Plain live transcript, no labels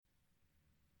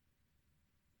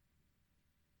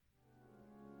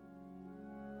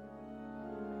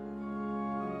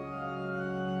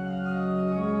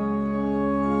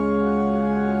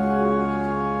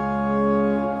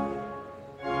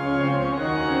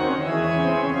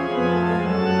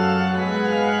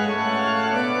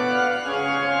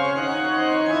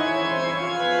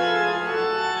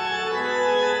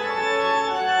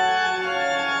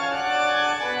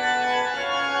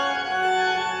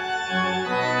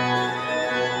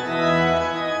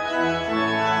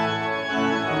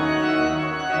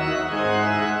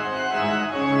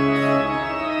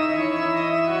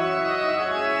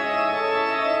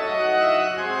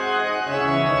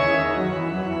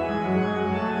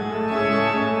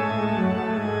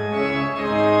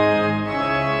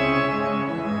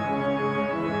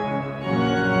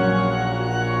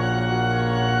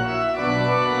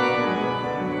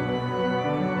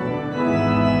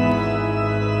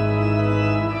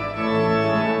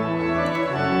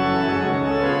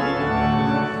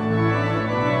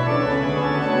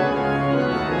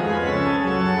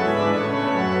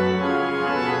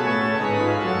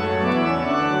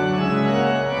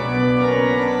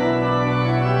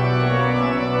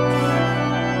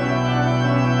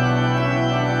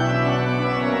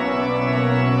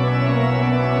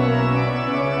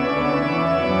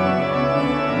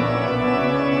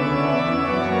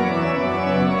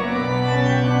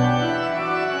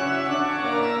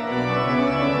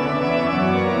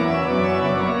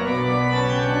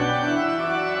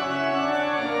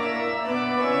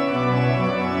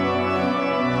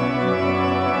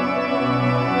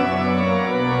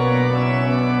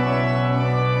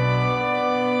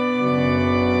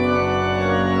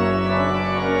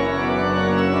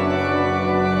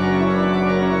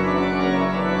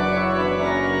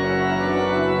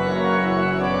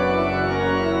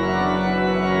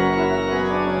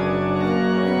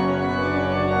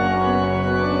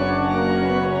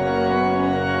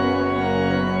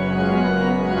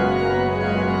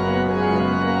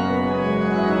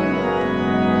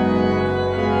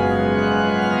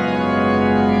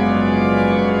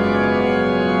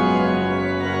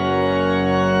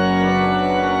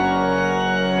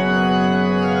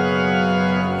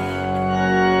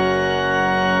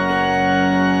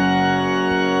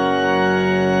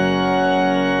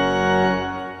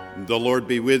The Lord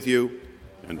be with you,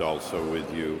 and also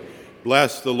with you.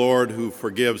 Bless the Lord who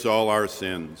forgives all our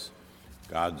sins.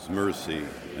 God's mercy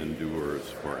endures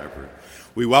forever.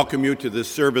 We welcome you to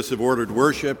this service of ordered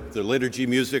worship. The liturgy,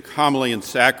 music, homily, and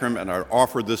sacrament are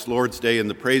offered this Lord's Day in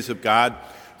the praise of God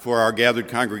for our gathered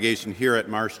congregation here at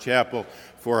Marsh Chapel,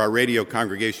 for our radio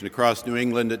congregation across New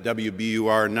England at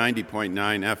WBUR 90.9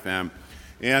 FM,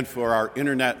 and for our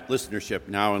internet listenership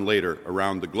now and later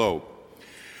around the globe.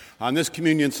 On this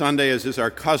Communion Sunday, as is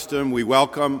our custom, we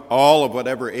welcome all of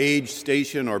whatever age,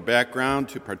 station, or background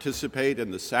to participate in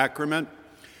the sacrament.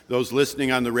 Those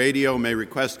listening on the radio may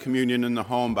request communion in the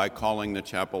home by calling the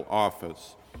chapel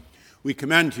office. We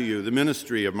commend to you the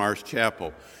ministry of Marsh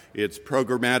Chapel, its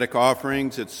programmatic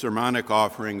offerings, its sermonic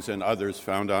offerings, and others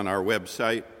found on our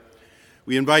website.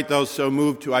 We invite those so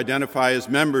moved to identify as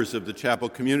members of the chapel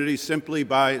community simply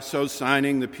by so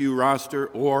signing the pew roster,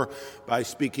 or by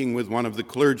speaking with one of the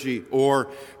clergy, or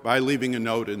by leaving a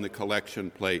note in the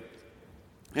collection plate.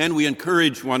 And we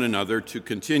encourage one another to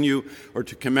continue or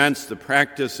to commence the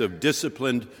practice of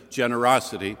disciplined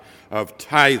generosity, of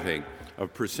tithing,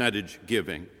 of percentage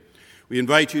giving. We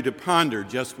invite you to ponder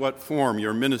just what form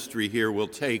your ministry here will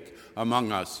take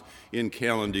among us in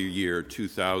calendar year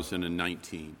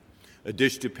 2019. A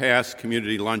dish to pass,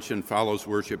 community luncheon follows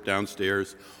worship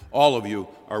downstairs. All of you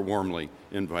are warmly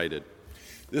invited.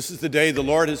 This is the day the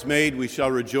Lord has made. We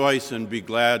shall rejoice and be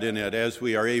glad in it. As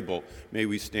we are able, may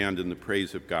we stand in the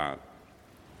praise of God.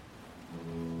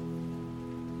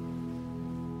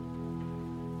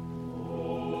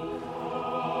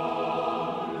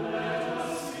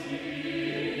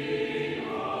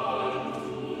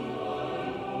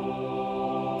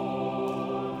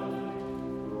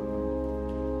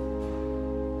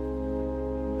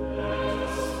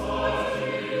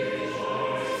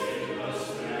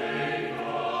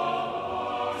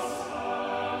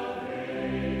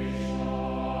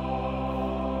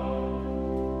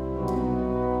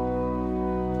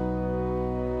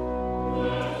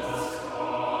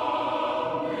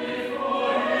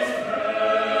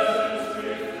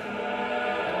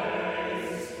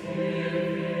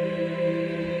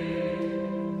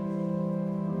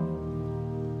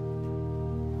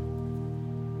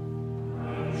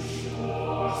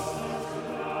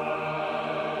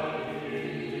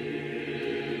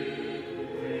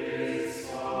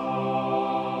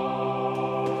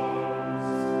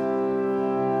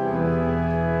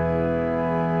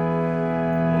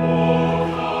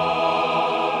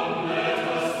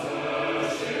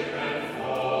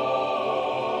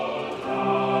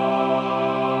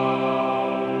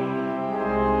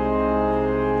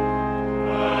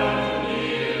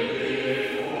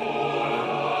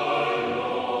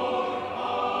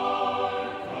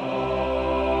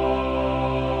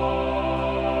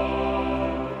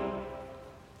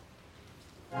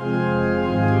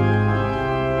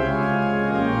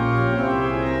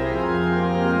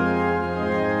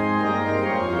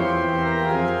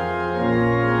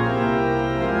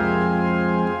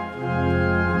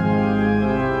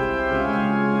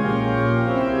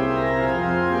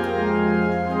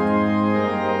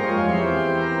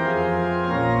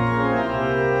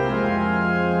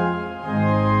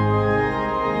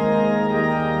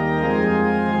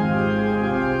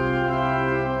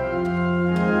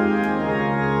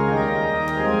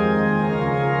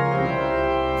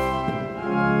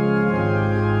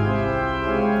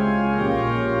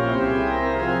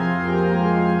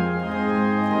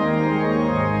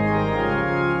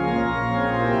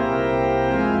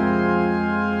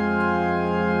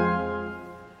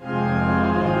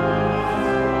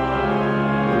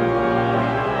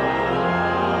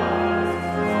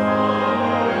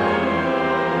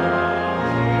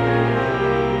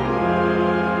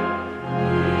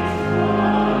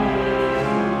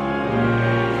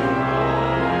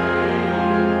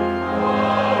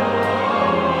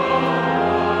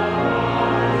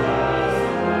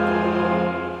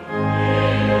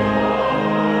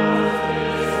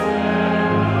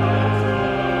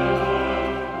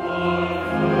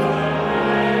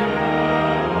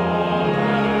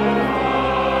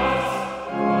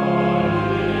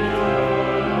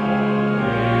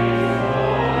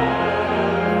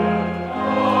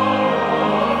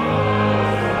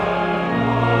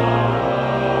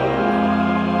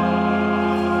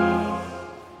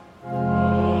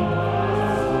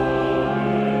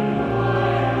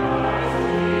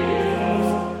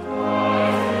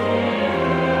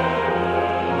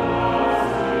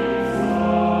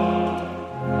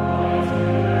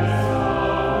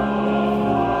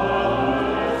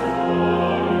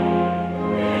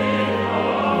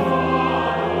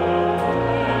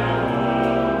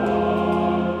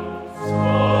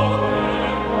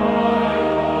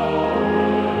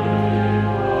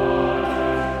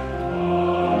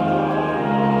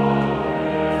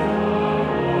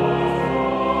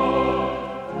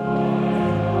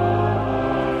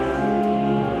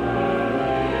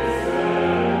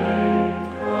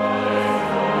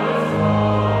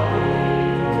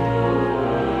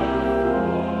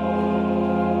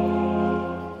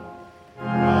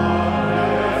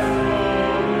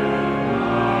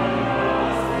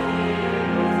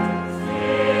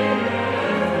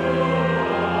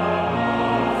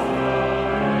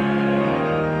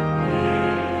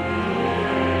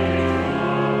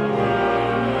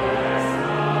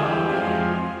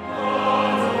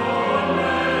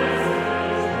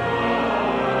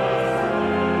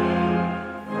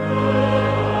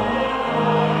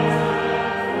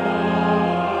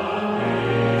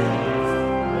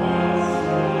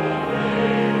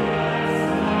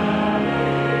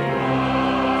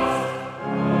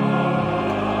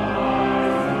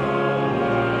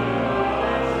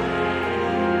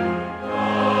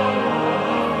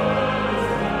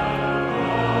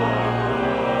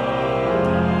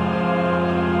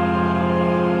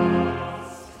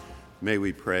 May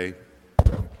we pray.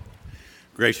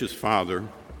 Gracious Father,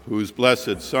 whose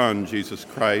blessed Son, Jesus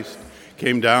Christ,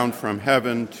 came down from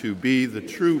heaven to be the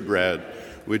true bread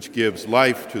which gives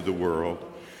life to the world,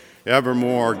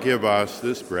 evermore give us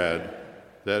this bread,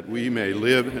 that we may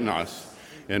live in us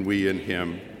and we in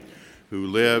him, who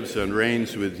lives and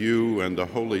reigns with you and the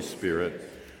Holy Spirit,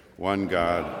 one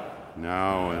God,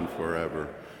 now and forever.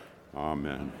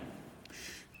 Amen.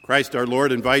 Christ our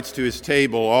Lord invites to his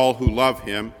table all who love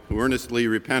him, who earnestly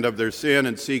repent of their sin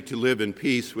and seek to live in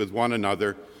peace with one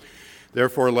another.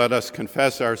 Therefore, let us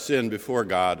confess our sin before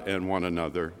God and one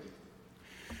another.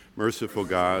 Merciful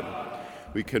God,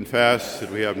 we confess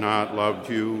that we have not loved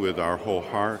you with our whole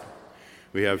heart.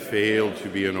 We have failed to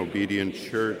be an obedient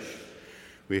church.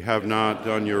 We have not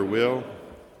done your will.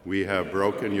 We have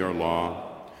broken your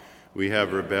law. We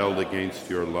have rebelled against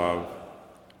your love.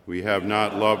 We have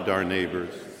not loved our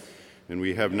neighbors, and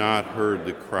we have not heard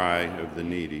the cry of the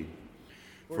needy.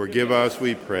 Forgive us,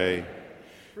 we pray.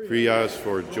 Free us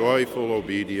for joyful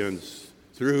obedience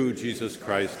through Jesus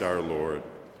Christ our Lord.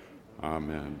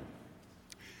 Amen.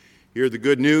 Hear the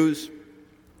good news.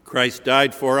 Christ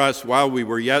died for us while we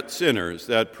were yet sinners.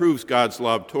 That proves God's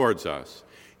love towards us.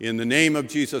 In the name of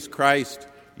Jesus Christ,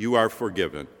 you are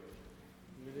forgiven.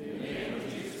 In the name of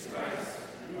Jesus Christ,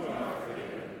 you are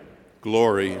forgiven.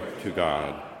 Glory to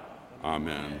God.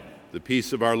 Amen. The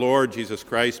peace of our Lord Jesus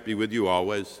Christ be with you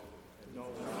always.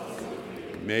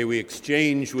 May we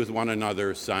exchange with one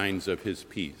another signs of his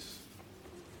peace.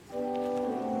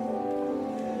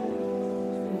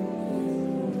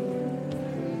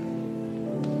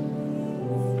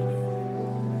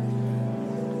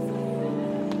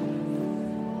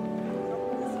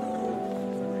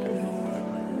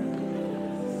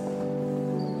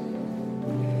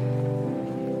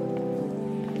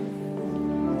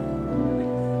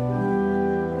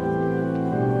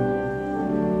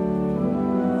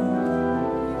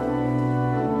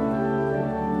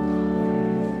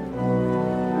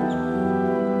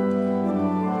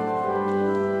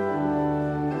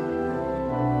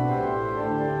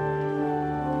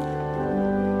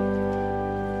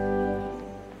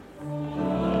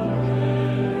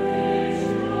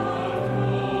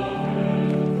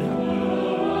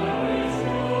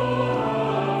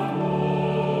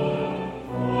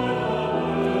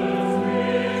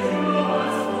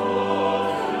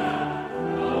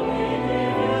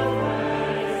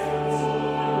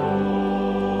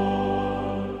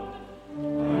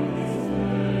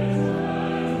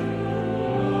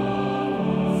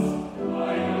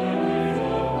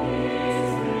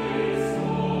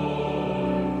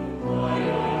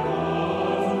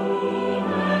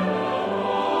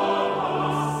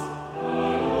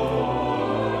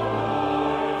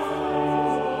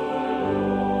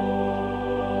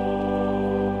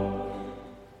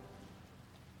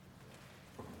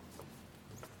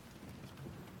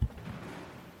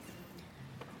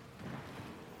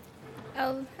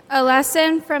 A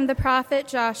lesson from the prophet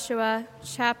Joshua,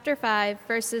 chapter 5,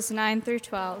 verses 9 through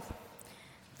 12.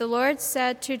 The Lord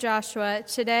said to Joshua,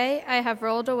 "Today I have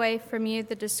rolled away from you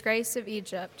the disgrace of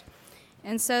Egypt."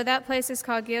 And so that place is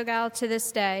called Gilgal to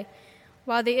this day.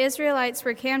 While the Israelites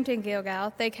were camped in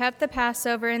Gilgal, they kept the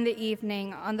Passover in the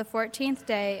evening on the 14th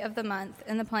day of the month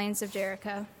in the plains of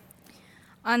Jericho.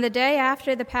 On the day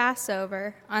after the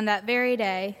Passover, on that very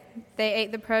day, they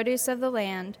ate the produce of the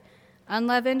land,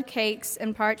 unleavened cakes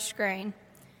and parched grain.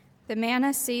 The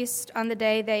manna ceased on the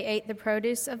day they ate the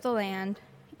produce of the land,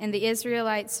 and the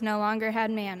Israelites no longer had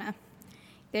manna.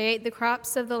 They ate the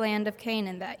crops of the land of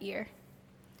Canaan that year.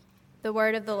 The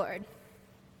word of the Lord.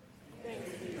 Thanks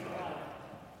be to God.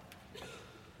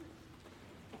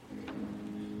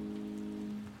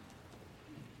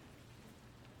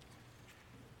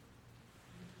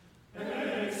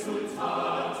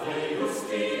 Exsultate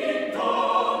Justi in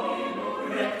Domino,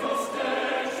 rectos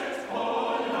decet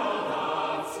collaudatio.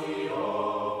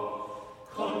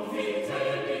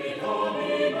 Confitevi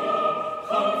Domino,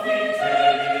 in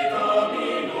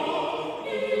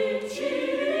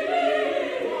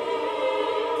civilitate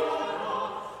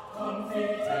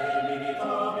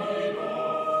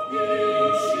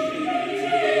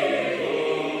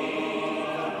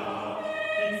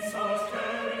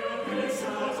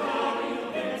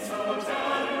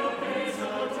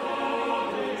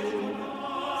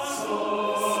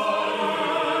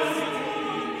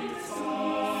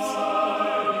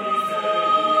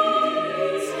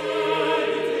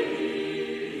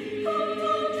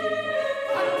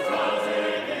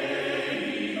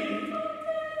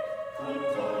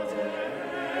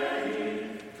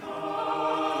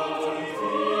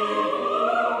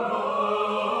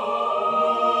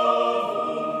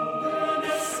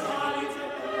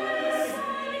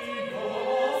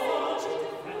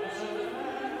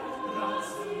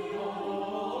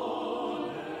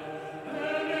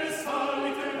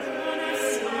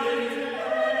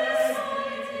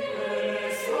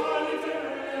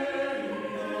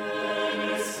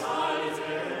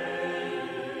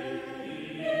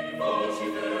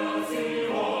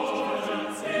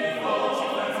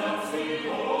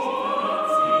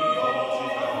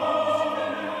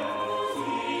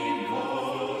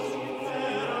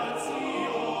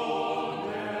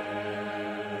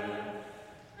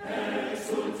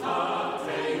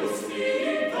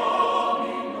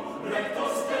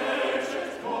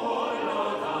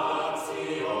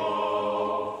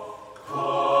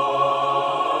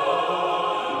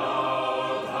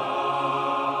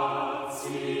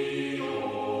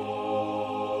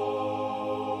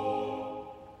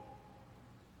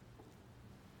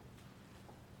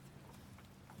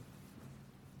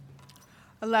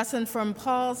A lesson from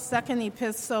Paul's second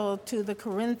epistle to the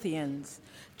Corinthians,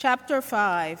 chapter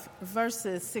 5,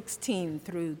 verses 16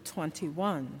 through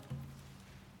 21.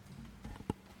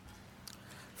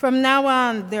 From now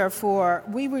on, therefore,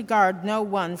 we regard no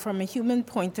one from a human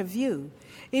point of view,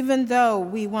 even though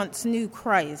we once knew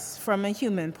Christ from a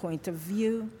human point of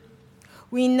view.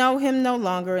 We know him no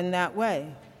longer in that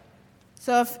way.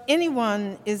 So if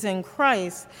anyone is in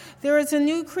Christ, there is a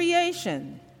new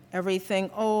creation. Everything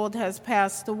old has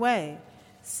passed away.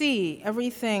 See,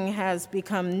 everything has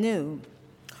become new.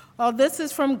 All this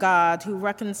is from God, who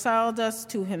reconciled us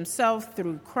to himself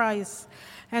through Christ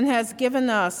and has given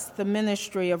us the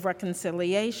ministry of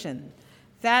reconciliation.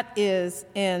 That is,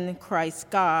 in Christ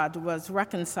God was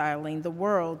reconciling the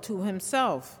world to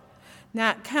himself,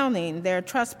 not counting their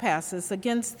trespasses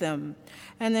against them,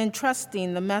 and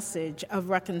entrusting the message of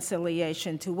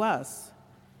reconciliation to us.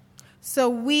 So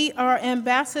we are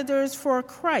ambassadors for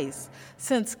Christ,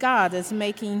 since God is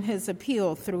making his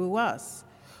appeal through us.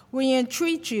 We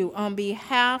entreat you on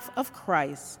behalf of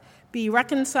Christ, be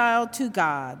reconciled to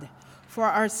God. For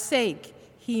our sake,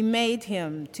 he made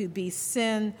him to be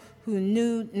sin who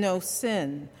knew no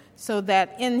sin, so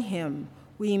that in him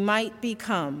we might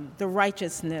become the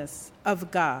righteousness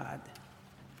of God.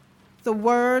 The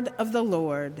word of the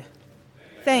Lord.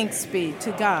 Thanks be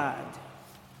to God.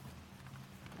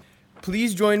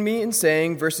 Please join me in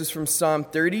saying verses from Psalm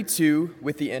 32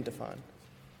 with the antiphon.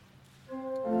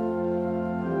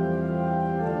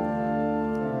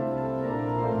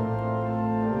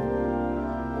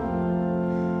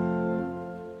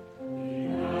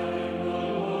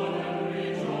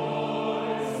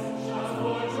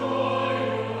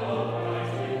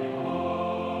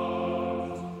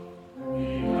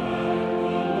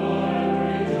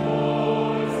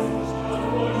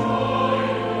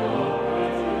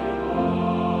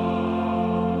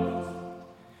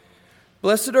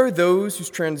 Blessed are those whose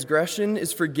transgression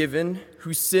is forgiven,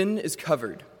 whose sin is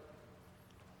covered.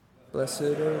 Blessed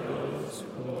are those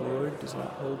whom the Lord does not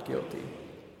hold guilty,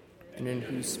 and in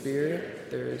whose spirit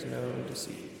there is no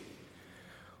deceit.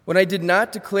 When I did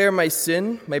not declare my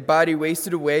sin, my body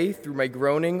wasted away through my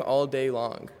groaning all day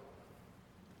long.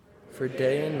 For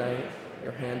day and night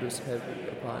your hand was heavy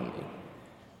upon me.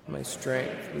 My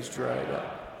strength was dried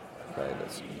up by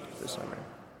the heat of the summer.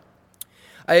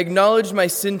 I acknowledged my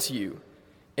sin to you,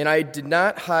 and I did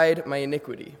not hide my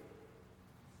iniquity.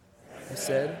 I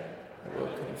said, I will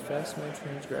confess my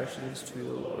transgressions to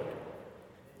the Lord,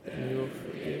 and you will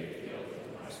forgive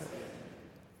my sin.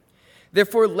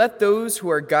 Therefore, let those who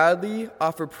are godly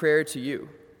offer prayer to you.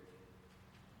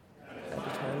 At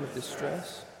the time of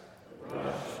distress, the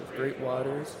rush of great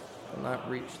waters will not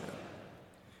reach them.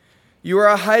 You are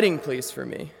a hiding place for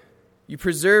me. You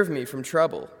preserve me from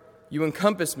trouble. You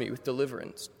encompass me with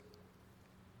deliverance.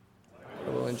 I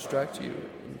will instruct you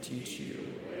and teach you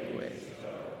the way.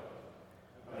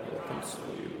 I will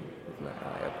console you with my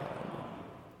eye upon you.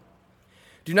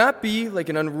 Do not be like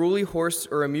an unruly horse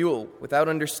or a mule without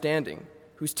understanding,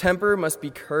 whose temper must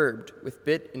be curbed with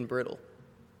bit and bridle.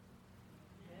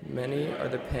 Many are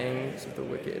the pangs of the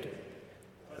wicked,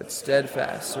 but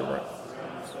steadfast surround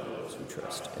those who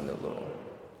trust in the Lord.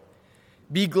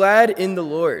 Be glad in the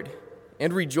Lord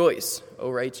and rejoice,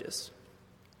 O righteous.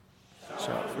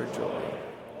 Shout for joy,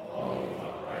 all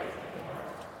upright in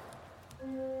heart.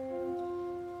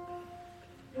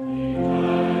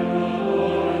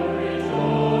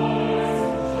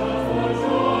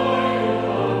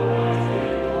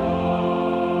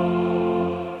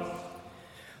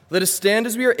 Let us stand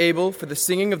as we are able for the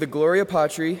singing of the Gloria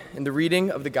Patri and the reading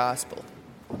of the Gospel.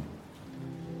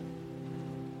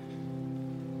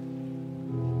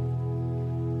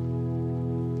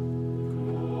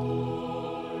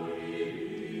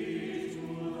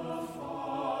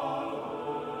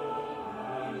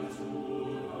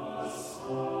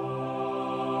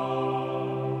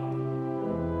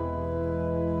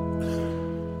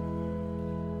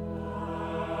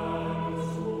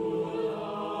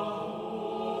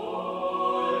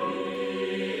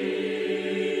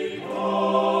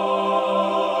 Oh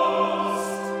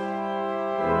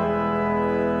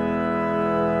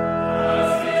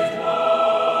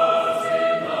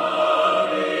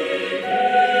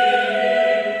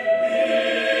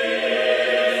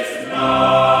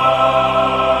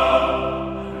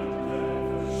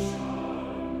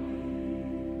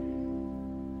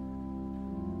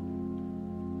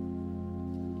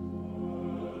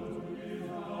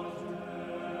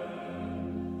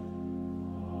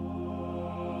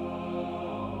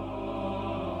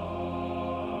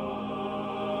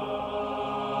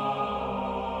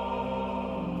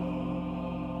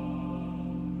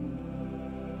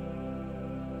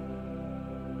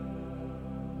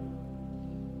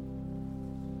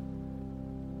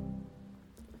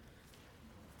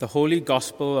The Holy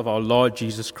Gospel of our Lord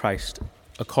Jesus Christ,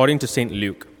 according to St.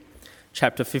 Luke,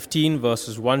 chapter 15,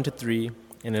 verses 1 to 3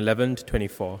 and 11 to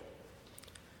 24.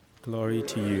 Glory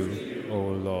to you, O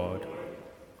Lord.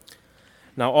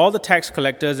 Now all the tax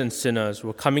collectors and sinners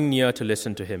were coming near to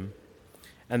listen to him,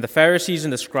 and the Pharisees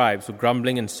and the scribes were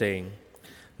grumbling and saying,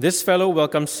 "This fellow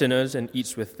welcomes sinners and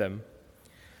eats with them."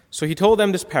 So he told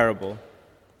them this parable.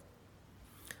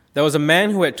 There was a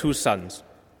man who had 2 sons.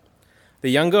 The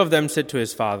younger of them said to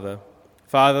his father,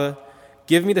 "Father,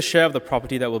 give me the share of the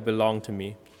property that will belong to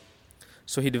me."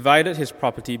 So he divided his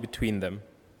property between them.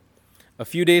 A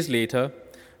few days later,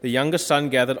 the younger son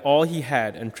gathered all he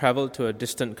had and traveled to a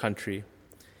distant country.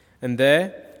 And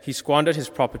there he squandered his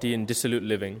property in dissolute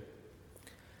living.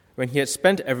 When he had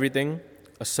spent everything,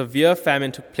 a severe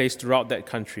famine took place throughout that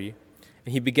country,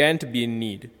 and he began to be in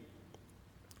need.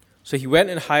 So he went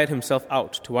and hired himself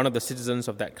out to one of the citizens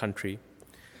of that country,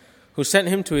 who sent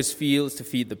him to his fields to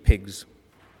feed the pigs.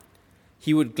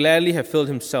 He would gladly have filled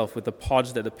himself with the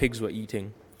pods that the pigs were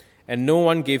eating, and no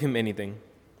one gave him anything.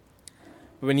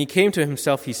 But when he came to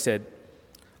himself, he said,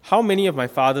 "How many of my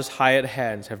father's hired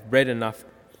hands have bread enough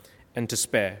and to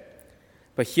spare?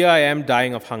 But here I am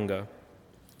dying of hunger.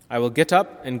 I will get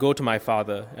up and go to my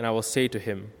father, and I will say to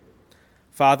him,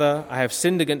 'Father, I have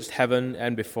sinned against heaven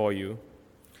and before you.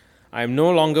 I am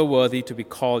no longer worthy to be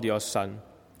called your son.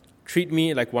 Treat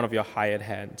me like one of your hired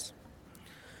hands.'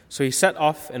 So he set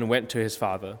off and went to his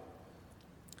father.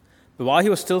 But while he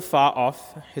was still far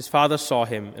off, his father saw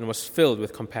him and was filled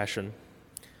with compassion.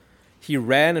 He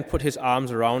ran and put his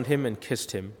arms around him and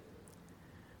kissed him.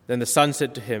 Then the son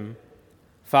said to him,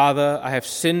 'Father, I have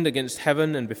sinned against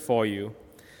heaven and before you.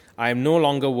 I am no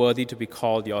longer worthy to be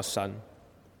called your son.'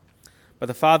 But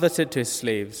the father said to his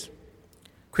slaves,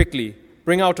 'Quickly,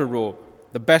 bring out a robe,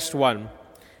 the best one,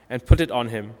 and put it on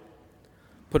him.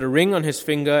 Put a ring on his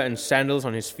finger and sandals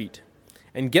on his feet,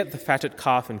 and get the fatted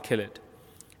calf and kill it,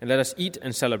 and let us eat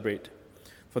and celebrate.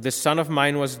 For this son of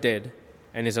mine was dead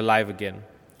and is alive again.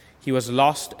 He was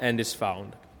lost and is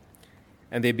found.'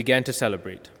 And they began to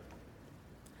celebrate."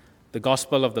 The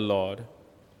Gospel of the Lord.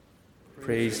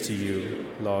 Praise to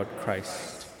you, Lord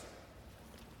Christ.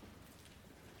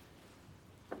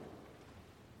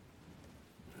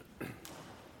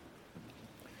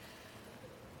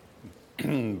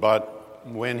 But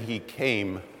when he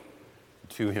came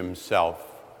to himself,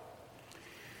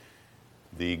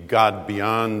 the God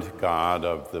beyond God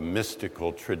of the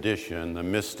mystical tradition, the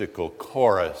mystical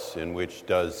chorus in which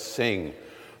does sing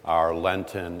our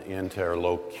Lenten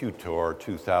Interlocutor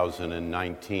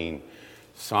 2019,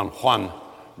 San Juan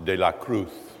de la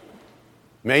Cruz,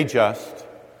 may just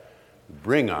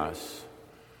bring us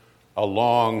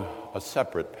along a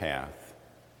separate path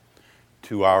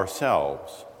to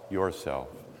ourselves, yourself,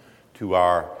 to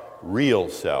our real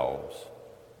selves,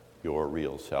 your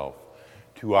real self,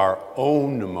 to our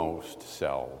ownmost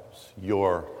selves,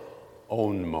 your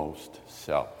ownmost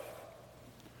self.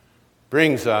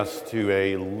 Brings us to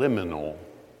a liminal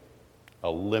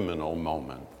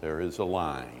moment. There is a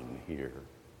line here.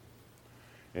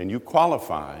 And you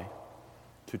qualify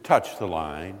to touch the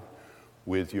line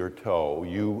with your toe.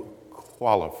 You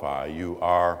qualify. You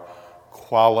are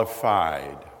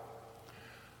qualified.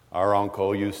 Our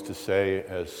uncle used to say,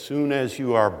 as soon as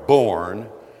you are born,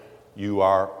 you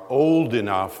are old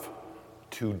enough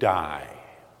to die.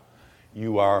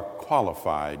 You are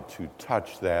qualified to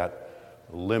touch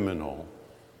that liminal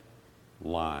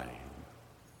line.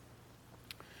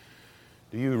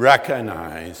 Do you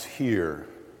recognize here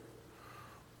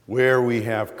where we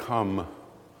have come,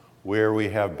 where we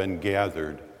have been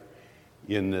gathered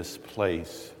in this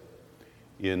place,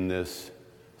 in this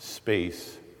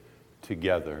space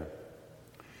together?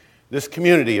 This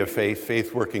community of faith,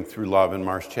 faith working through love in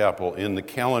Marsh Chapel in the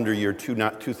calendar year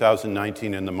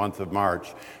 2019 in the month of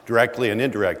March, directly and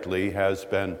indirectly has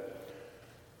been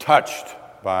touched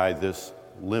by this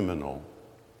liminal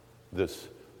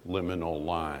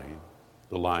line,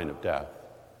 the line of death.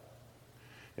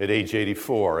 At age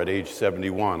 84, at age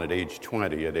 71, at age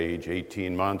 20, at age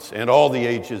 18 months, and all the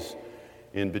ages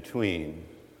in between,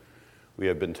 we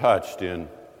have been touched in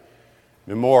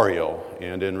memorial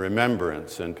and in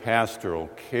remembrance and pastoral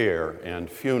care and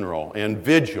funeral and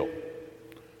vigil.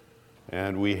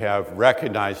 And we have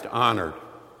recognized, honored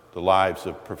the lives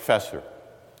of professor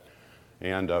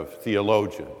and of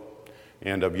theologian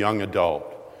and of young adult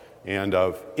and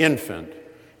of infant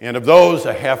and of those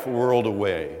a half world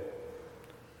away,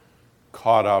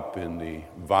 caught up in the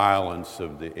violence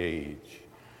of the age.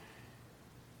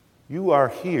 You are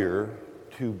here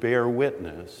to bear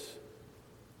witness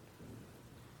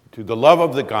to the love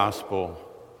of the gospel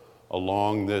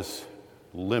along this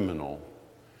liminal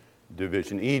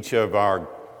division. Each of our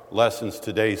lessons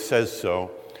today says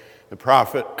so. The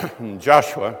prophet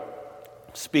Joshua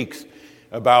speaks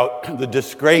about the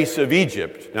disgrace of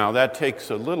Egypt. Now that takes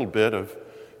a little bit of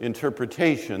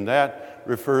interpretation. That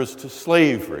refers to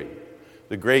slavery,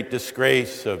 the great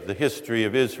disgrace of the history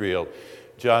of Israel,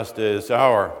 just as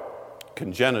our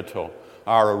congenital,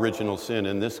 our original sin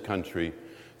in this country,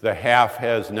 the half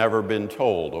has never been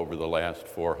told over the last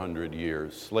 400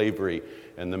 years, slavery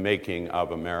and the making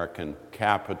of American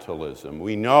capitalism.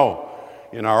 We know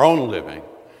in our own living,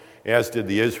 as did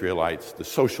the Israelites, the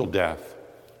social death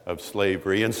of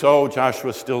slavery. And so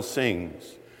Joshua still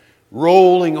sings,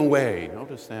 rolling away,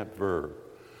 notice that verb,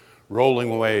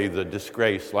 rolling away the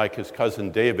disgrace. Like his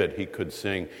cousin David, he could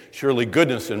sing, surely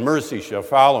goodness and mercy shall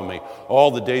follow me all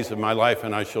the days of my life,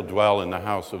 and I shall dwell in the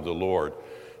house of the Lord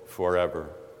forever.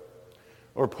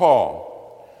 Or Paul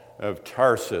of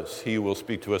Tarsus, he will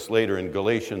speak to us later in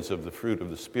Galatians of the fruit of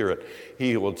the Spirit.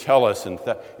 He will tell us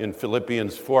in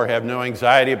Philippians 4, have no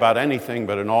anxiety about anything,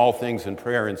 but in all things in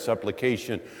prayer and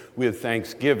supplication with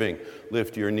thanksgiving,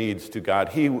 lift your needs to God.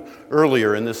 He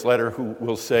earlier in this letter who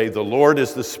will say, the Lord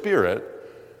is the Spirit,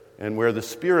 and where the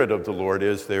Spirit of the Lord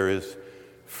is, there is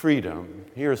freedom.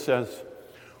 Here it says,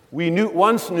 we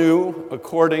once knew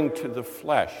according to the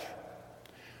flesh.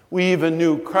 We even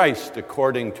knew Christ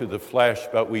according to the flesh,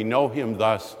 but we know him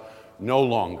thus no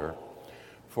longer.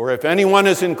 For if anyone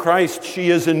is in Christ, she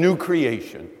is a new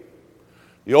creation.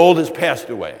 The old has passed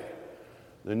away.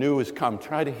 The new has come.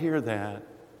 Try to hear that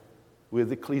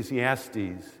with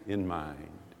Ecclesiastes in mind.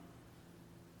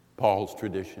 Paul's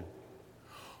tradition.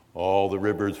 All the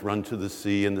rivers run to the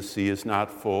sea, and the sea is not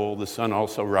full. The sun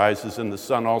also rises, and the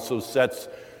sun also sets,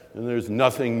 and there's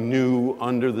nothing new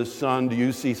under the sun. Do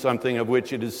you see something of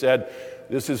which it is said,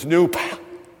 this is new?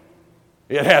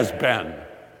 It has been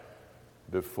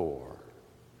before.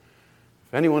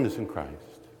 If anyone is in Christ,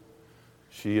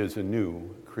 she is a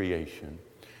new creation.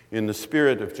 In the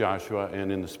spirit of Joshua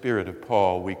and in the spirit of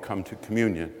Paul, we come to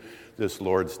communion this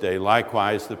Lord's Day.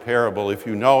 Likewise, the parable, if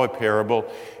you know a parable,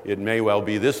 it may well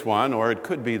be this one, or it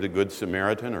could be the Good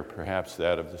Samaritan, or perhaps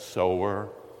that of the sower.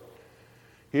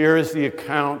 Here is the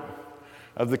account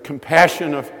of the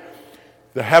compassion of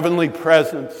the heavenly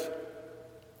presence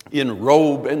in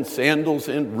robe and sandals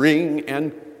and ring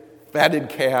and fatted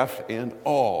calf and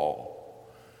all.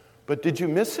 But did you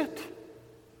miss it?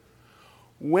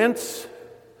 Whence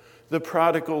the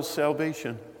prodigal's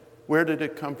salvation? Where did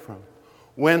it come from?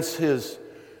 Whence his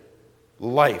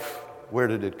life? Where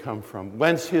did it come from?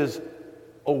 Whence his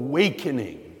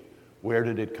awakening? Where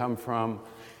did it come from?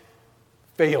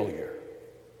 Failure.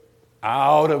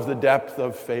 Out of the depth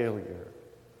of failure.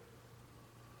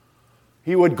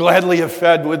 He would gladly have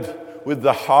fed with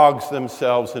the hogs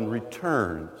themselves and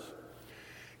returns.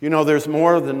 You know, there's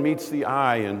more than meets the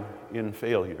eye in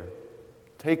failure.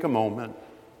 Take a moment.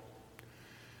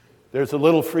 There's a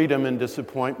little freedom in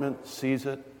disappointment, seize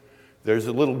it. There's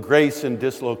a little grace in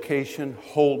dislocation,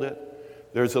 hold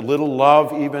it. There's a little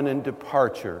love even in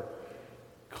departure,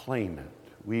 claim it.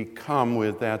 We come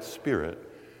with that spirit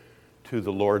to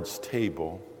the Lord's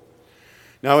table.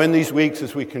 Now, in these weeks,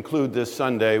 as we conclude this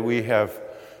Sunday, we have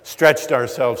stretched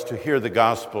ourselves to hear the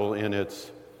gospel in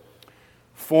its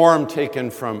form taken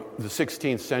from the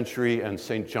 16th century and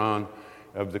St. John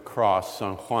of the Cross,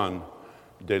 San Juan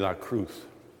de la Cruz.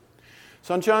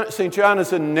 St. John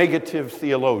is a negative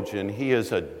theologian. He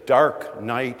is a dark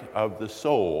night of the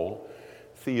soul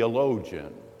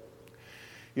theologian.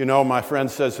 You know, my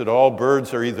friend says that all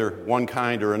birds are either one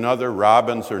kind or another,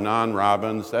 robins or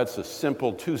non-robins. That's a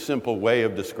too simple way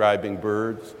of describing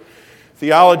birds.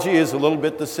 Theology is a little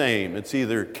bit the same. It's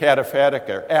either cataphatic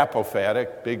or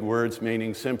apophatic, big words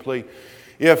meaning simply,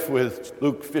 if with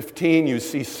Luke 15 you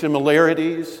see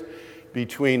similarities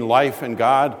between life and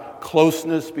God,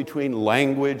 closeness between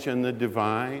language and the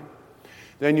divine,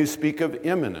 then you speak of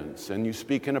immanence, and you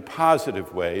speak in a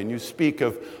positive way, and you speak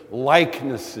of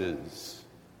likenesses.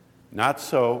 Not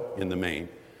so in the main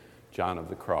John of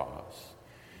the Cross.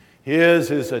 His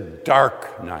is a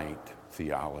dark night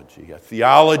theology, a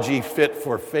theology fit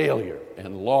for failure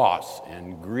and loss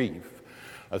and grief,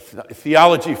 a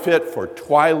theology fit for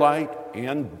twilight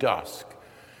and dusk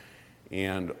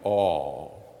and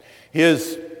all.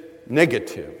 His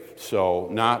negative, so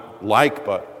not like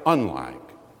but unlike,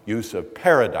 use of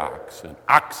paradox and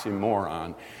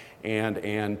oxymoron and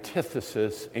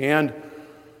antithesis and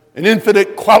an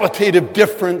infinite qualitative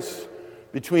difference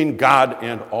between God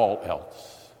and all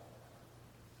else.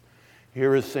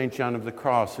 Here is St. John of the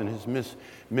Cross in his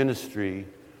ministry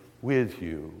with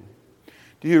you.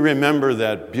 Do you remember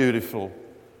that beautiful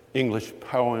English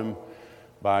poem,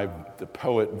 by the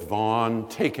poet Vaughan,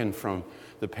 taken from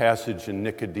the passage in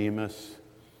Nicodemus.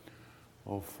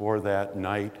 Oh, for that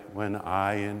night when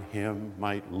I in him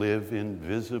might live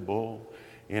invisible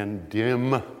and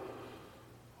dim.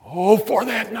 Oh, for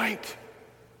that night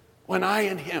when I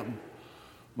in him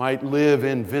might live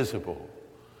invisible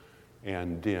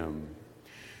and dim.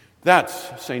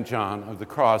 That's St. John of the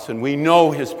Cross, and we know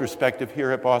his perspective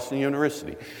here at Boston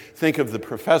University. Think of the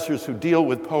professors who deal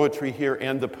with poetry here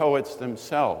and the poets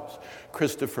themselves.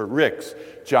 Christopher Ricks,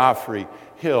 Geoffrey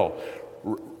Hill,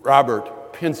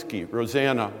 Robert Pinsky,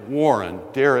 Rosanna Warren,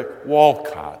 Derek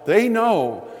Walcott. They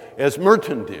know, as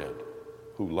Merton did,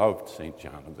 who loved St.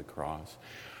 John of the Cross,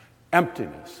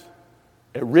 emptiness,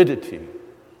 aridity,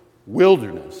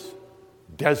 wilderness,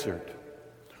 desert,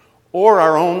 or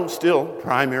our own still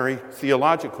primary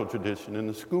theological tradition in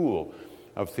the School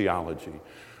of Theology.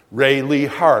 Ray Lee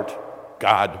Hart,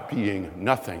 God being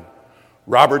nothing.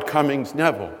 Robert Cummings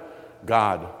Neville,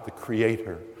 God the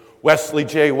Creator. Wesley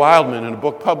J. Wildman, in a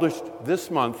book published this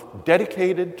month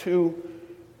dedicated to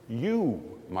you,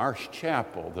 Marsh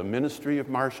Chapel, the ministry of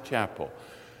Marsh Chapel.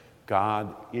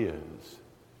 God is.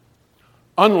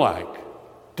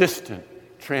 Unlike, distant,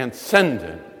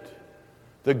 transcendent,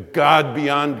 the God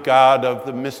beyond God of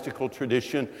the mystical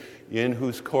tradition, in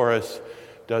whose chorus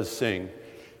does sing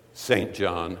St.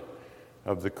 John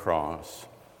of the Cross.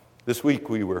 This week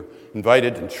we were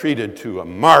invited and treated to a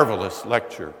marvelous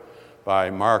lecture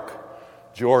by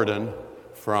Mark Jordan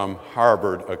from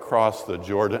Harvard across the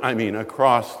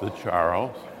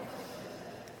Charles.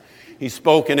 He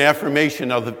spoke in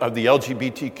affirmation of the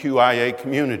LGBTQIA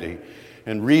community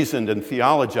and reasoned and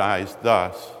theologized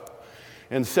thus,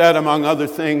 and said, among other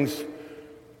things,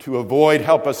 to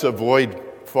help us avoid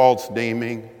false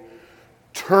naming,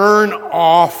 turn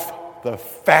off the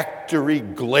factory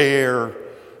glare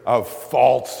of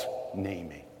false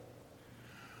naming.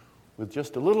 With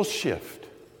just a little shift,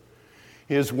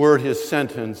 his word, his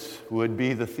sentence would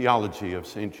be the theology of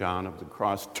St. John of the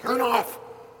Cross. Turn off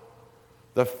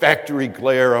the factory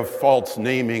glare of false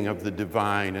naming of the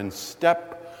divine and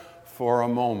step for a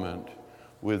moment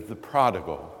with the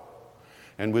prodigal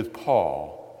and with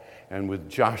Paul and with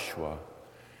Joshua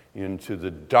into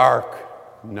the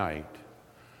dark night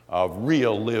of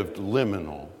real lived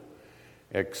liminal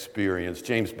experience.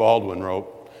 James Baldwin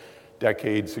wrote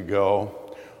decades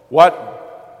ago,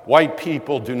 "What white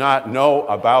people do not know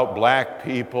about black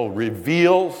people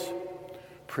reveals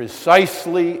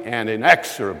precisely and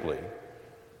inexorably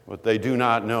what they do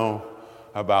not know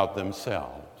about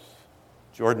themselves."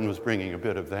 Jordan was bringing a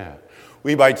bit of that.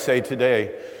 We might say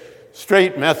today,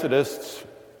 straight Methodists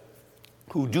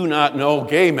who do not know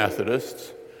gay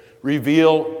Methodists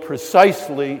reveal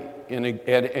precisely and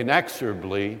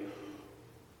inexorably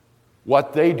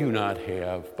what they do not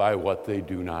have by what they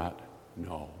do not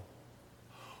know.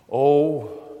 Oh,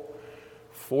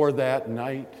 for that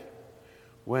night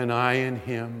when I in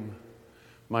him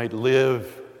might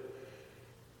live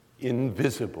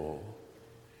invisible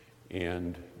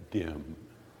and dim.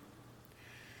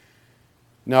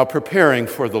 Now, preparing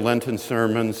for the Lenten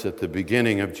sermons at the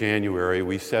beginning of January,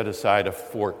 we set aside a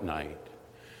fortnight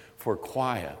for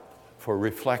quiet, for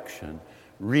reflection,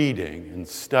 reading and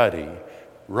study,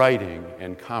 writing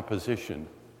and composition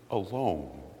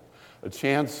alone. A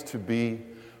chance to be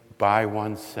by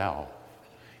oneself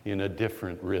in a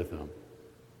different rhythm.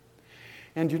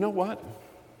 And you know what?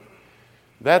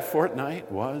 That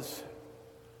fortnight was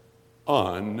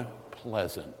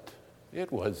unpleasant.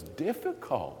 It was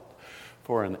difficult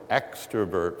for an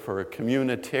extrovert, for a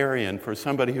communitarian, for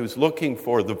somebody who's looking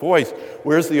for the voice.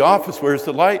 Where's the office? Where's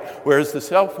the light? Where's the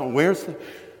cell phone?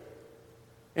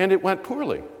 And it went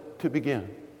poorly to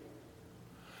begin.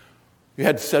 You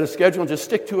had to set a schedule and just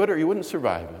stick to it or you wouldn't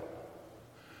survive it.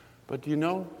 But you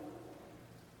know,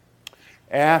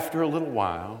 after a little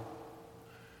while,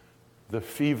 the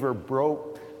fever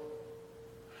broke,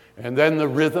 and then the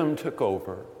rhythm took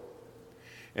over,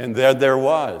 and there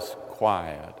was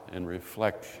quiet and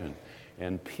reflection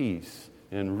and peace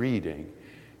and reading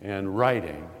and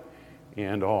writing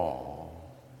and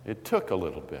all. It took a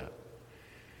little bit.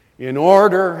 In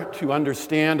order to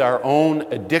understand our own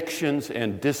addictions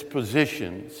and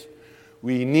dispositions,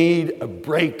 we need a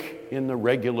break in the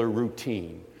regular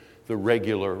routine, the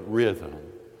regular rhythm.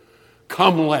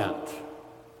 Come Lent,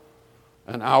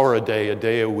 an hour a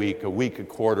day a week a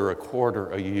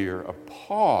quarter a year, a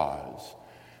pause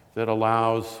that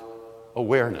allows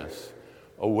awareness,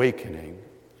 awakening.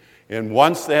 And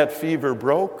once that fever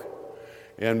broke,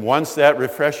 and once that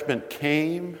refreshment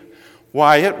came,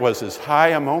 why, it was as high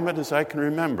a moment as I can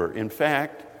remember. In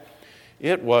fact,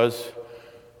 it was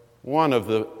one of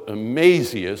the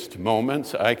amaziest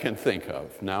moments I can think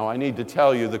of. Now, I need to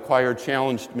tell you, the choir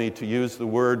challenged me to use the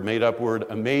made-up word,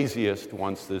 amaziest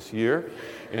once this year,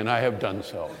 and I have done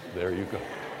so. There you go.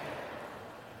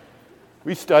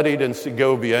 We studied in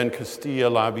Segovia and Castilla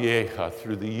la Vieja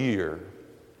through the year.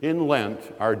 In Lent,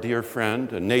 our dear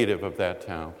friend, a native of that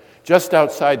town, just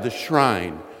outside the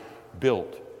shrine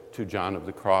built to John of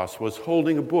the Cross, was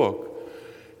holding a book.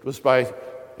 It was by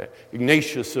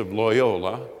Ignatius of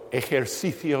Loyola,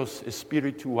 Ejercicios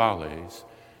Espirituales,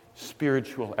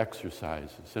 spiritual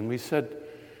exercises. And we said,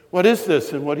 "What is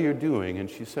this and what are you doing?" And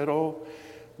she said,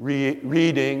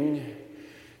 reading.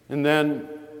 And then,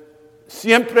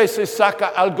 "Siempre se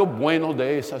saca algo bueno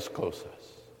de esas cosas."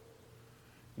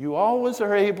 You always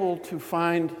are able to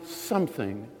find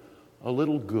something a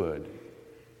little good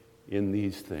in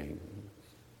these things.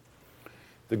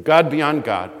 The God beyond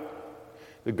God,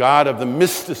 the God of the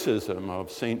mysticism of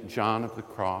St. John of the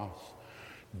Cross,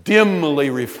 dimly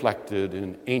reflected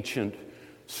in ancient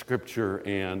scripture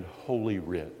and holy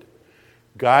writ,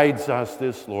 guides us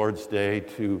this Lord's Day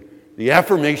to the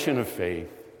affirmation of faith.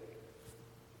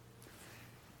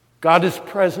 God is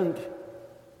present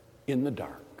in the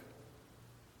dark.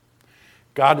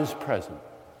 God is present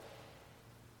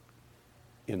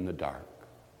in the dark.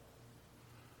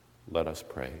 Let us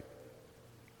pray.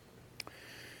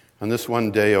 On this one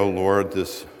day, O Lord,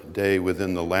 this day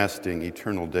within the lasting,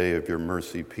 eternal day of your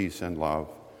mercy, peace, and love,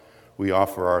 we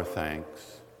offer our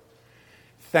thanks.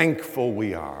 Thankful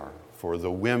we are for the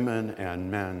women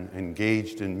and men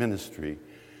engaged in ministry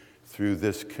through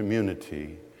this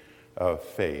community of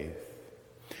faith.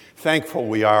 Thankful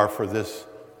we are for this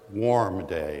warm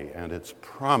day and its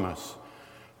promise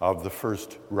of the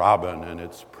first robin and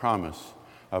its promise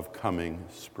of coming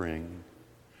spring.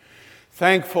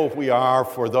 Thankful we are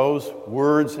for those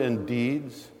words and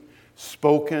deeds,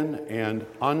 spoken and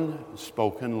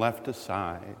unspoken, left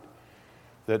aside,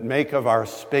 that make of our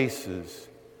spaces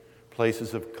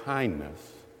places of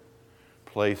kindness,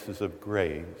 places of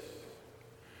grace,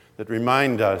 that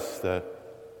remind us that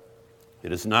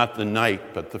it is not the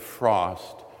night but the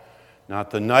frost,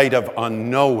 not the night of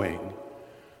unknowing,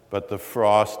 but the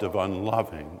frost of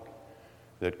unloving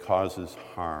that causes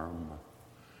harm.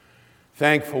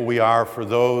 Thankful we are for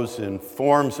those in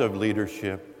forms of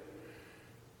leadership,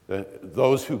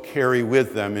 those who carry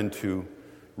with them into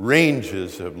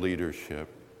ranges of leadership,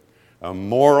 a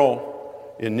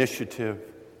moral initiative,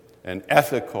 an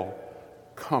ethical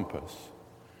compass,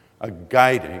 a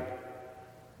guiding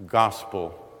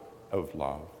gospel of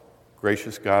love.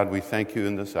 Gracious God, we thank you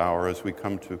in this hour as we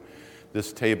come to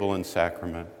this table and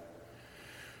sacrament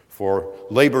for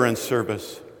labor and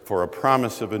service, for a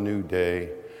promise of a new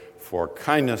day, for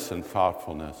kindness and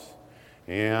thoughtfulness,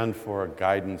 and for a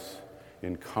guidance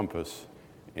in compass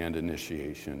and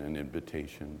initiation and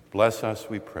invitation. Bless us,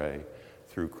 we pray,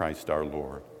 through Christ our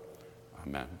Lord.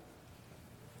 Amen.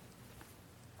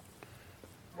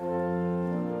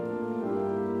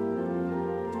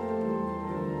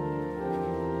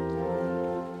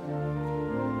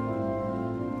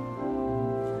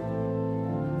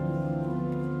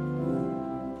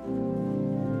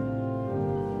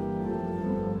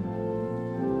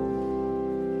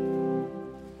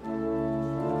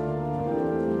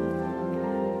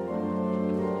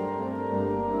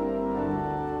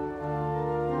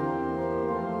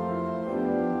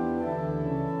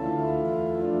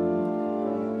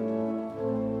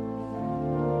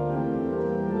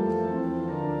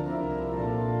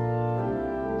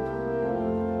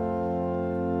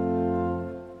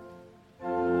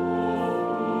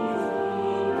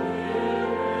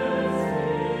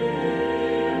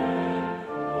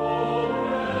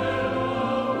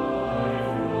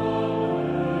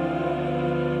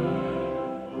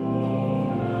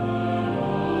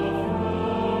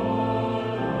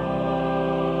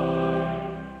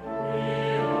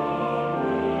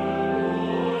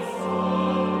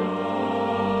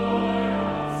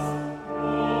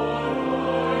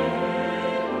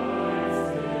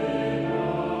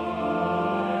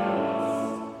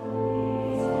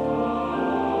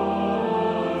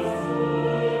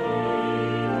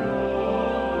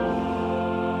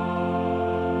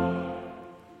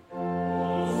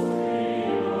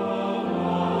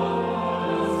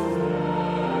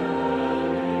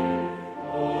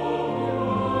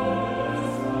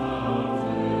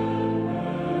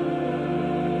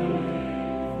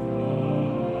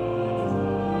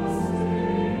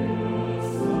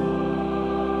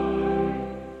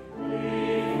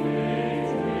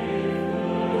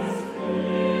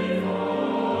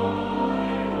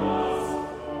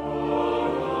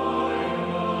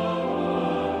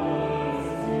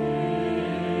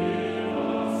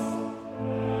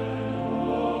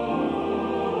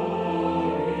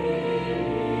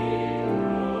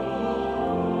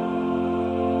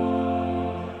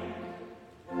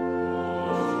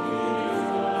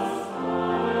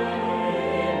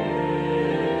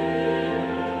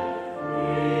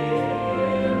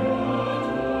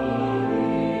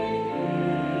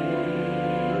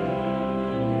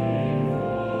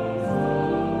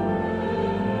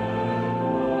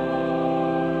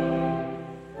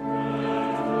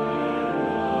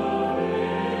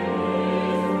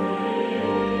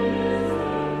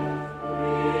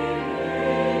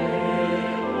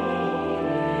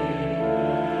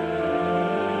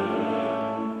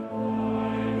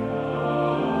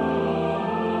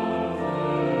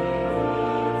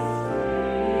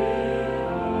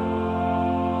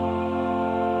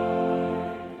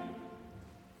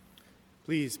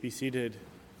 Please be seated.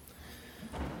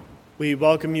 We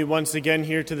welcome you once again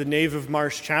here to the nave of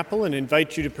Marsh Chapel and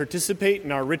invite you to participate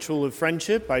in our ritual of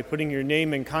friendship by putting your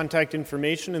name and contact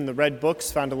information in the red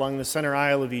books found along the center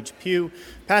aisle of each pew,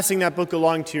 passing that book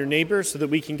along to your neighbor so that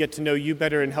we can get to know you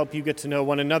better and help you get to know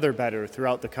one another better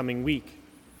throughout the coming week.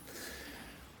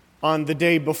 On the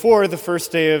day before the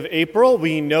first day of April,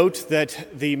 we note that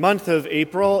the month of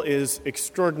April is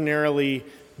extraordinarily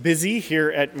busy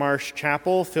here at Marsh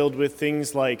Chapel, filled with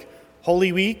things like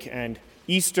Holy Week and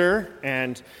Easter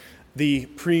and the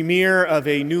premiere of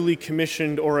a newly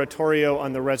commissioned oratorio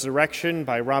on the resurrection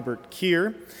by Robert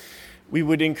Keir. We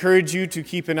would encourage you to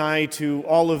keep an eye to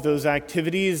all of those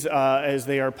activities as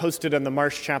they are posted on the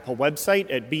Marsh Chapel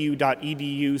website at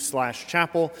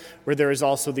bu.edu/chapel, where there is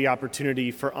also the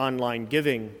opportunity for online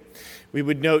giving. We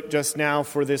would note just now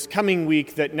for this coming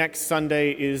week that next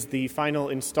Sunday is the final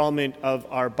installment of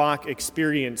our Bach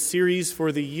Experience series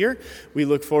for the year. We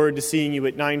look forward to seeing you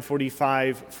at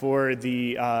 9:45 for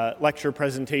the lecture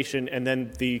presentation, and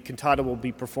then the cantata will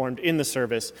be performed in the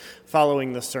service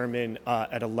following the sermon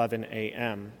at 11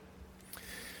 a.m.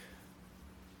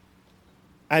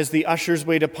 As the ushers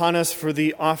wait upon us for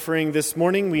the offering this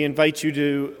morning, we invite you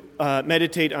to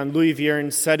meditate on Louis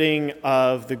Vierne's setting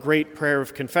of the great prayer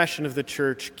of confession of the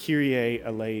Church, Kyrie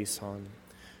eleison.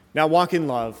 Now walk in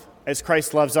love as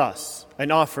Christ loves us,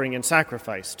 an offering and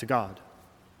sacrifice to God.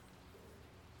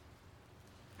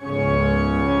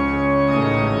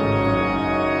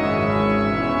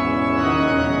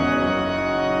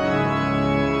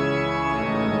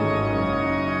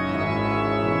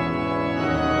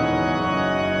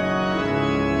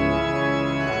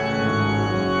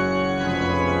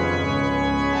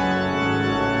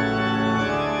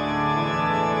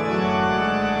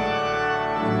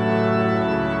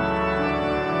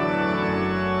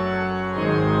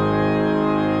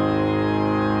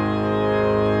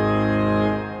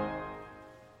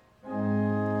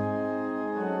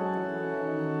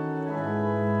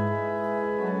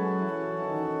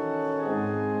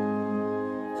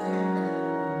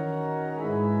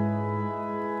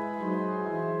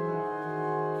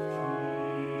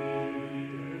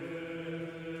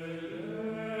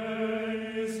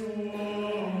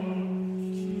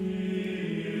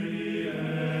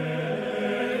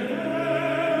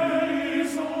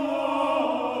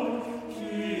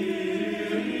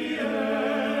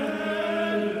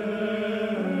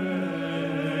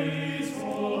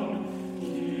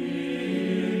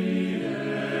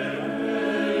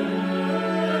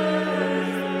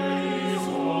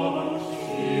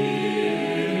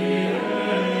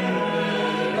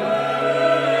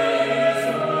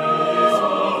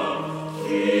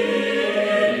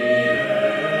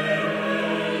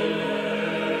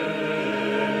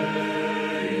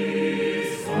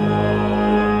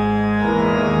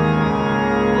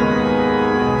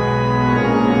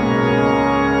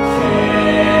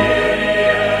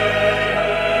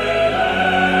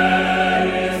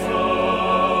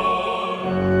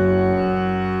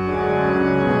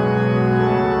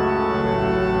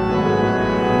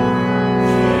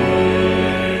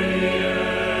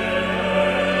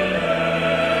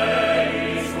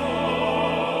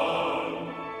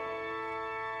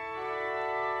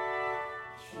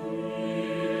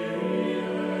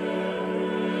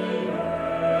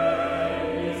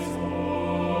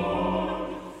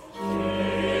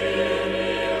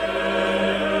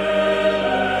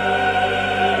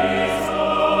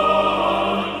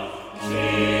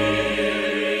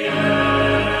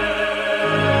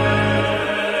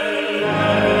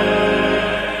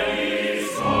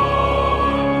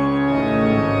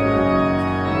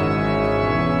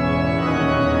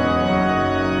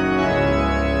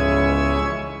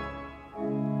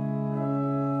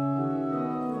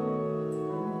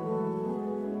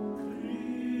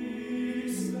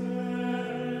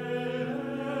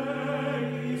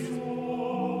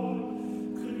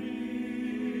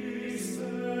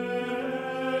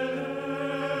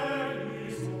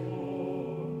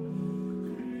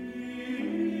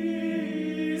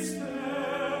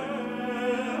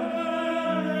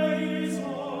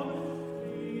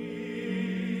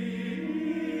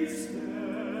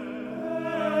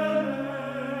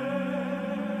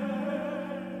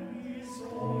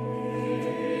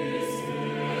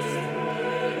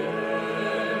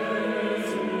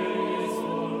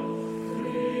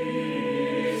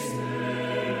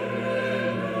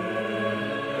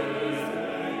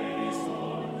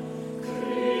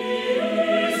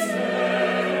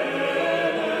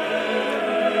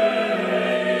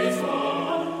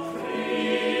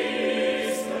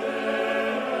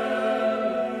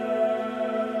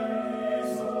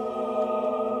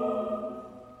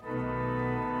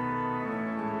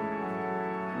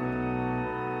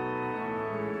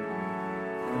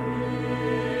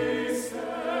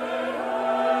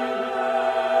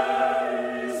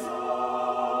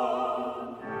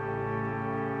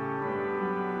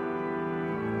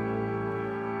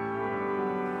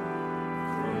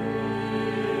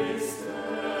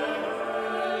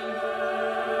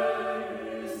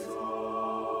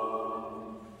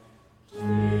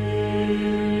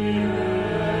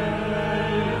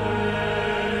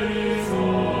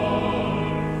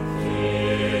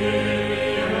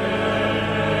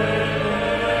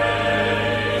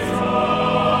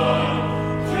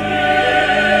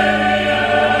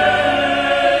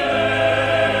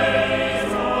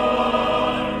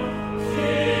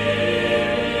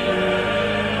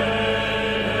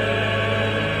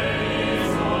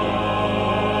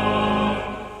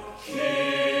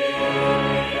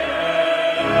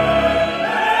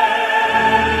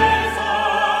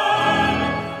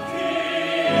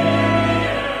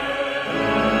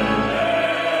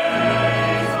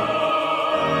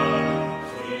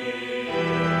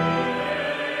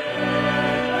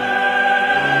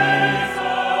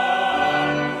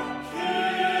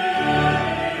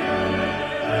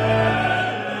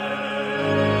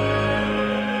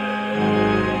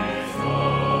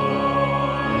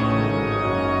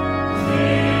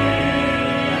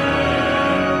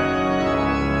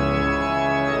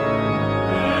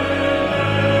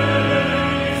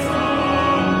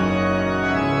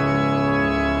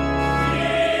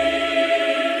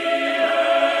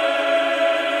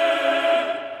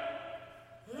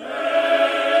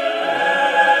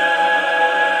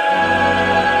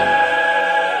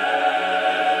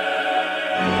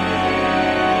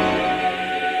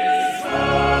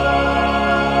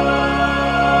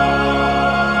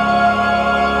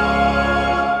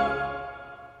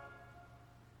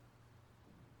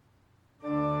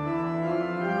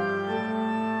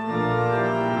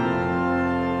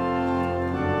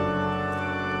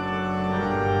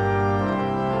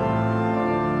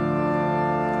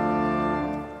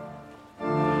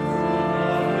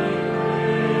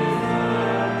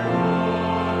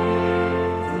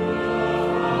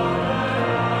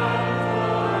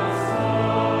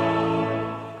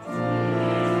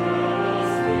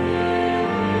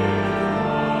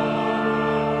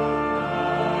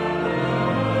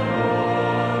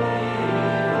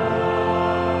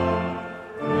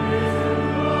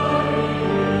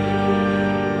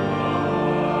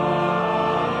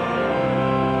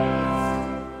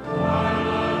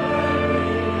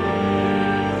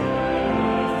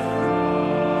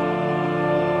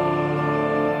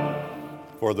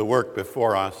 for the work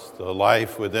before us, the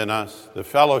life within us, the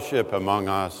fellowship among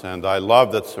us, and thy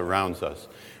love that surrounds us.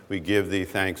 We give thee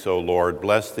thanks, O Lord.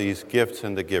 Bless these gifts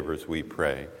and the givers, we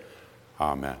pray.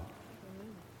 Amen.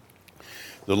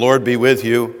 The Lord be with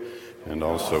you, and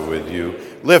also with you.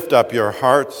 Lift up your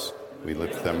hearts. We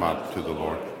lift them up to the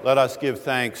Lord. Let us give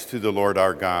thanks to the Lord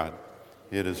our God.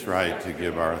 It is right to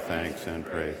give our thanks and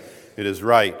praise. It is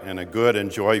right and a good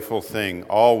and joyful thing,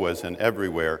 always and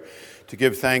everywhere, to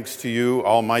give thanks to you,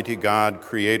 Almighty God,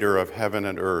 creator of heaven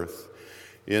and earth.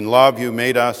 In love you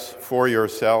made us for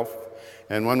yourself,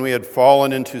 and when we had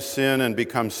fallen into sin and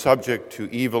become subject to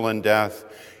evil and death,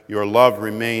 your love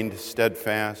remained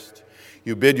steadfast.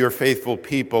 You bid your faithful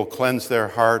people cleanse their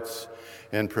hearts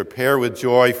and prepare with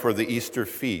joy for the Easter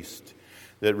feast,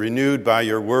 that renewed by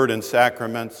your word and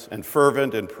sacraments and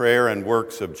fervent in prayer and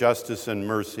works of justice and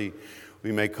mercy,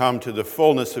 we may come to the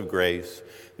fullness of grace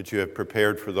that you have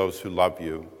prepared for those who love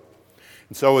you.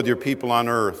 And so with your people on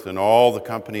earth and all the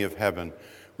company of heaven,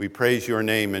 we praise your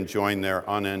name and join their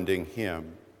unending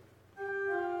hymn.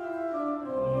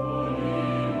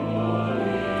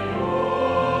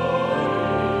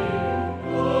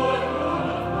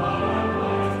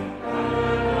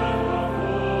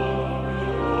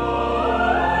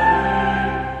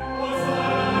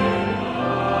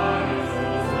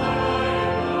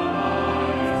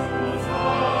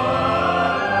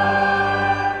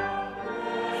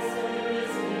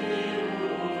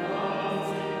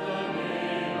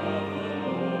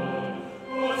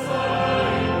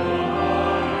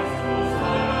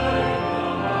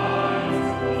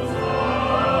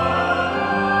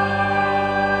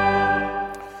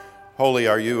 Holy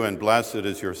are you, and blessed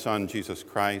is your Son, Jesus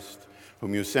Christ,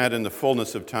 whom you sent in the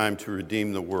fullness of time to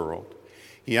redeem the world.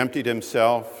 He emptied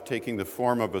himself, taking the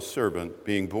form of a servant,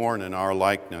 being born in our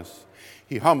likeness.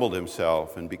 He humbled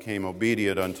himself and became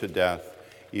obedient unto death,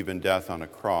 even death on a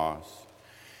cross.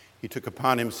 He took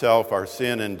upon himself our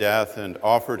sin and death and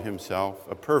offered himself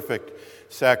a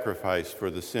perfect sacrifice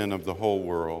for the sin of the whole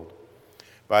world.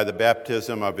 By the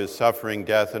baptism of his suffering,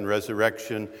 death, and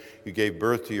resurrection, you gave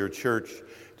birth to your church,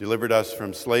 delivered us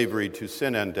from slavery to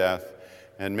sin and death,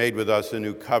 and made with us a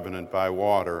new covenant by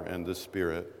water and the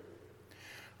Spirit.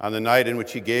 On the night in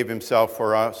which he gave himself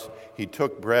for us, he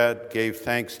took bread, gave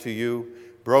thanks to you,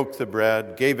 broke the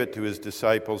bread, gave it to his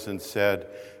disciples, and said,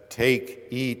 "Take,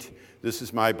 eat, this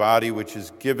is my body which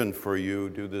is given for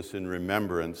you. Do this in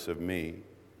remembrance of me."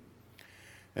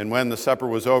 And when the supper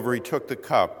was over, he took the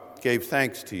cup, gave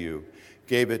thanks to you,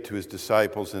 gave it to his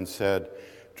disciples, and said,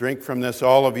 "Drink from this,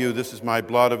 all of you. This is my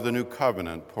blood of the new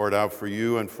covenant, poured out for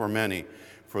you and for many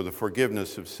for the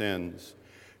forgiveness of sins.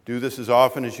 Do this as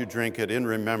often as you drink it in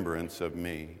remembrance of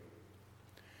me."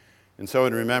 And so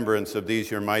in remembrance of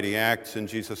these your mighty acts in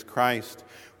Jesus Christ,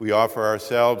 we offer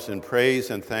ourselves in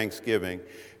praise and thanksgiving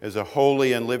as a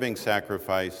holy and living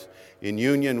sacrifice in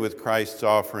union with Christ's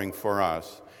offering for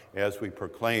us as we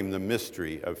proclaim the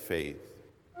mystery of faith.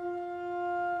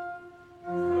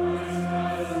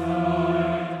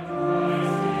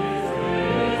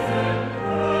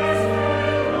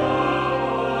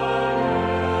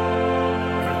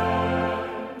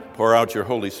 Pour out your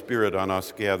Holy Spirit on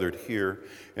us gathered here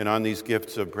and on these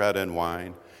gifts of bread and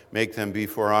wine. Make them be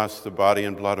for us the body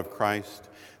and blood of Christ,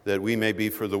 that we may be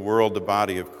for the world the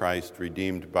body of Christ,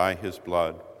 redeemed by his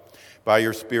blood. By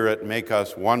your Spirit, make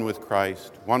us one with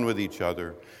Christ, one with each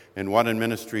other, and one in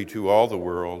ministry to all the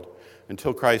world,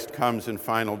 until Christ comes in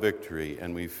final victory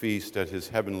and we feast at his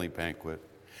heavenly banquet.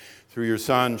 Through your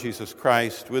Son, Jesus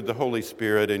Christ, with the Holy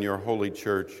Spirit in your holy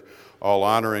church, all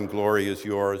honor and glory is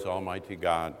yours, Almighty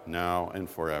God, now and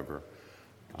forever.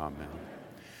 Amen.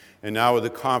 And now with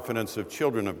the confidence of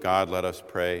children of God, let us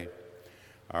pray.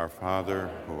 Our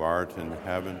Father, who art in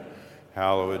heaven,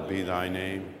 hallowed be thy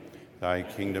name. Thy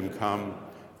kingdom come,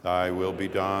 thy will be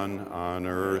done on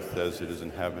earth as it is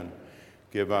in heaven.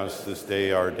 Give us this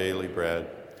day our daily bread,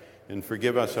 and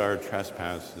forgive us our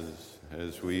trespasses,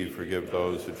 as we forgive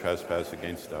those who trespass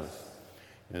against us.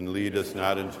 And lead us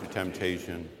not into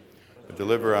temptation, but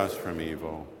deliver us from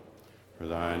evil. For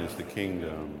thine is the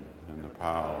kingdom, and the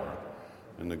power,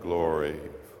 and the glory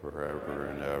forever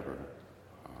and ever.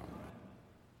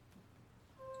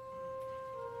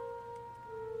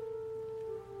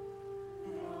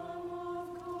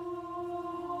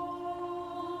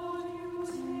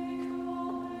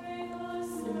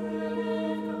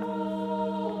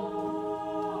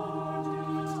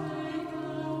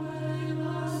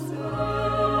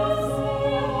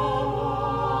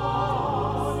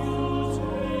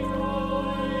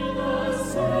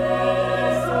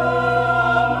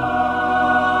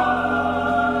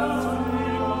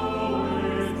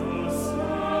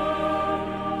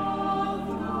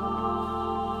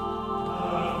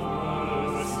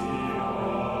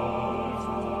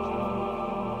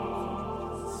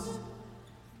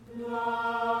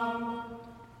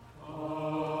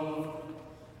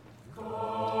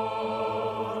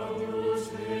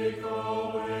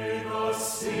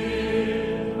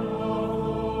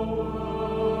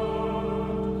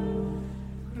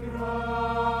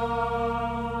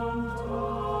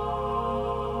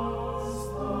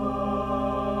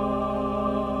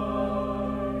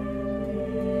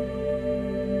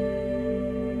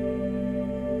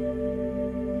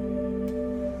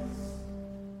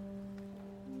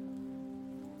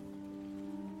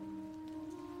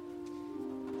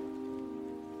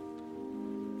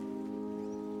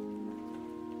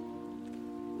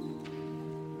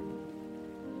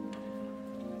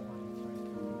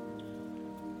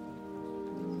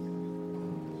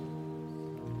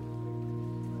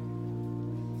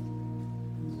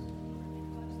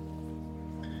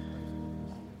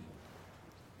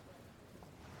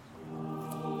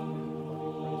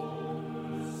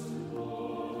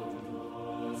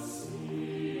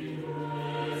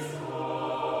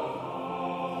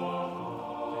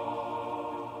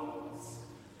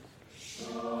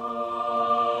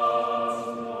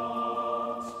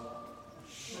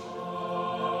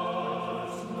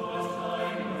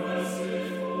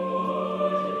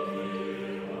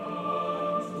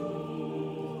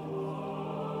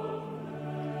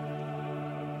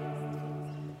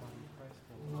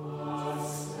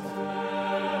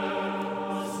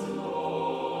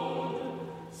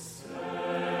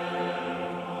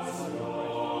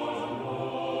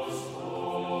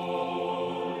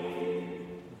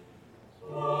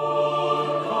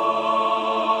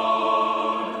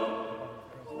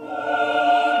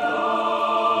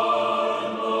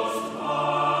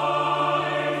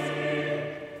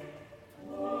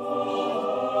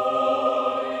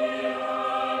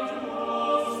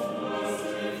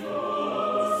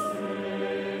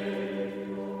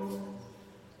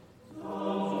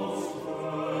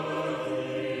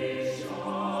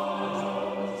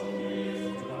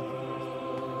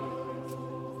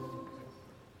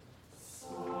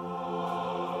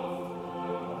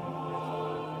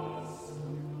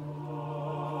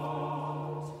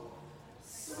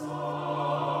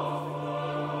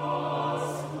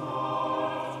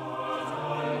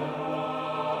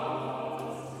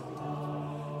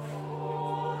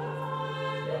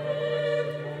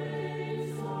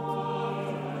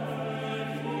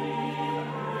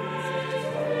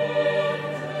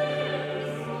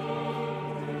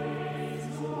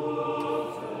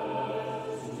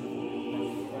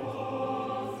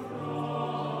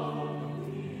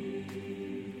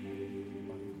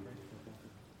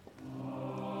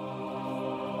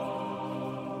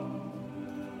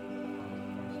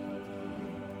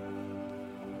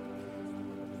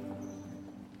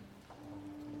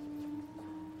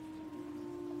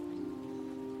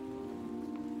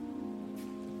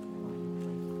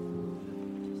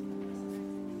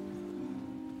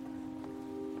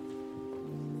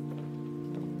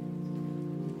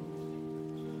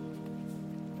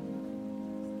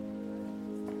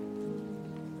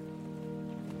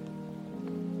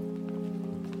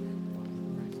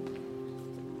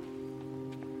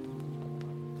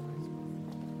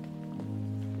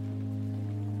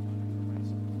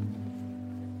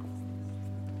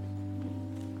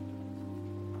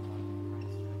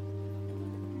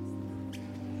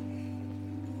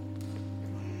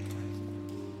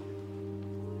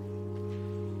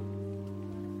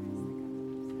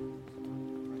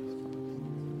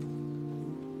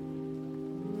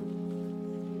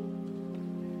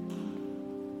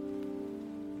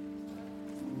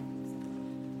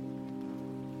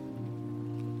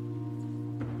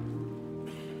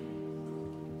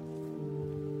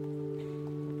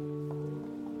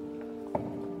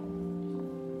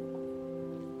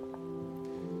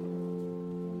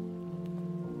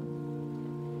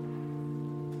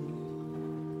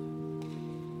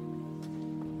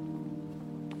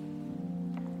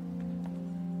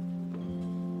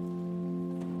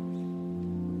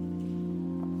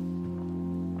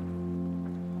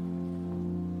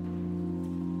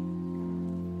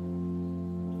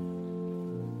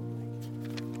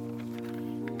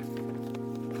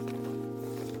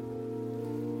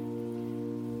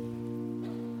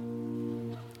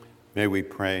 May we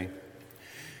pray.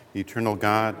 Eternal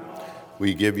God,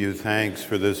 we give you thanks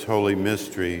for this holy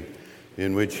mystery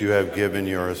in which you have given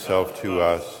yourself to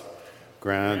us.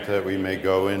 Grant that we may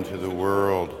go into the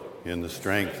world in the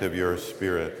strength of your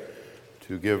Spirit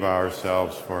to give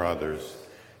ourselves for others.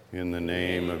 In the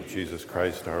name of Jesus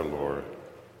Christ our Lord.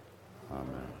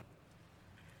 Amen.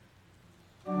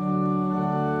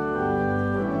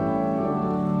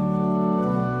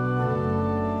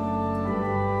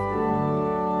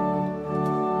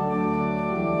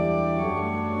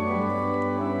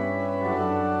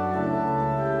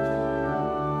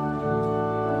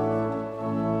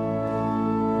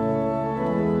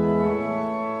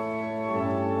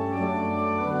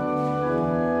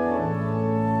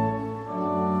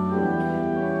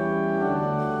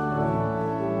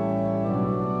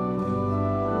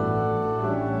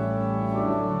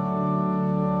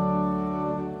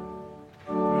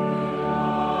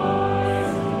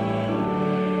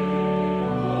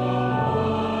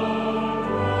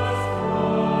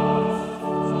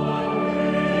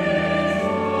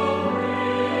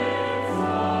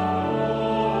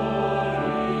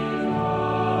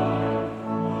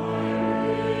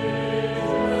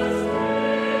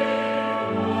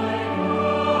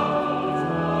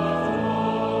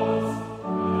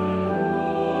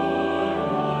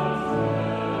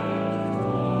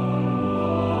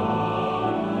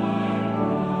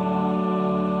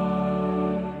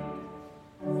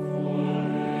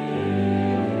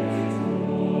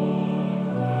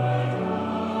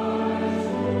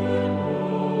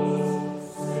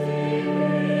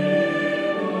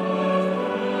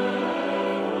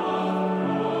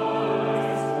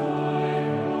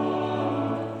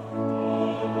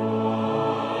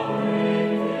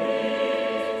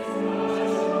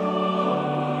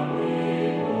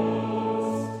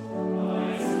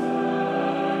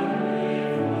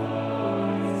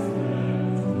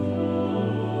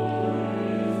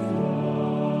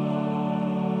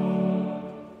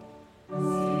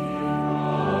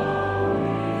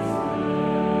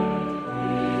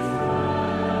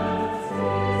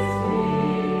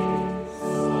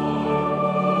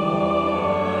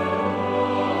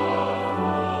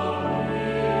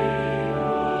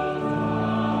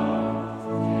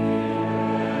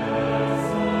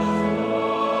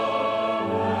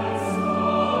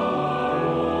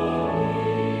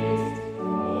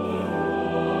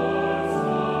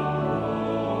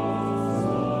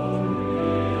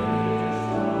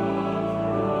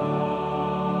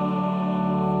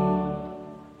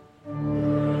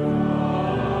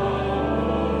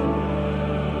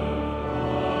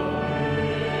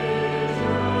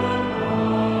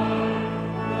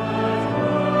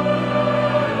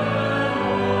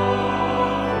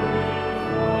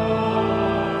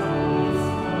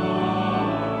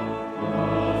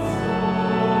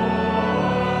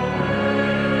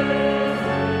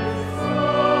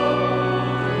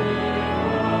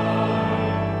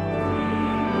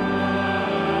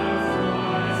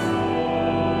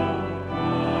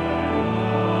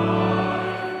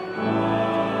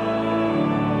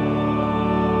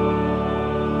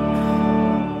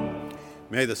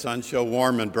 May the sun show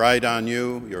warm and bright on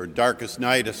you, your darkest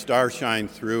night a star shine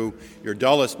through, your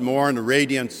dullest morn a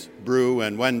radiance brew,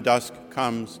 and when dusk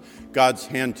comes, God's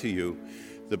hand to you.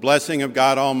 The blessing of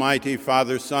God Almighty,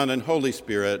 Father, Son, and Holy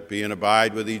Spirit be and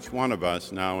abide with each one of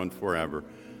us now and forever.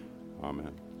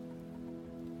 Amen.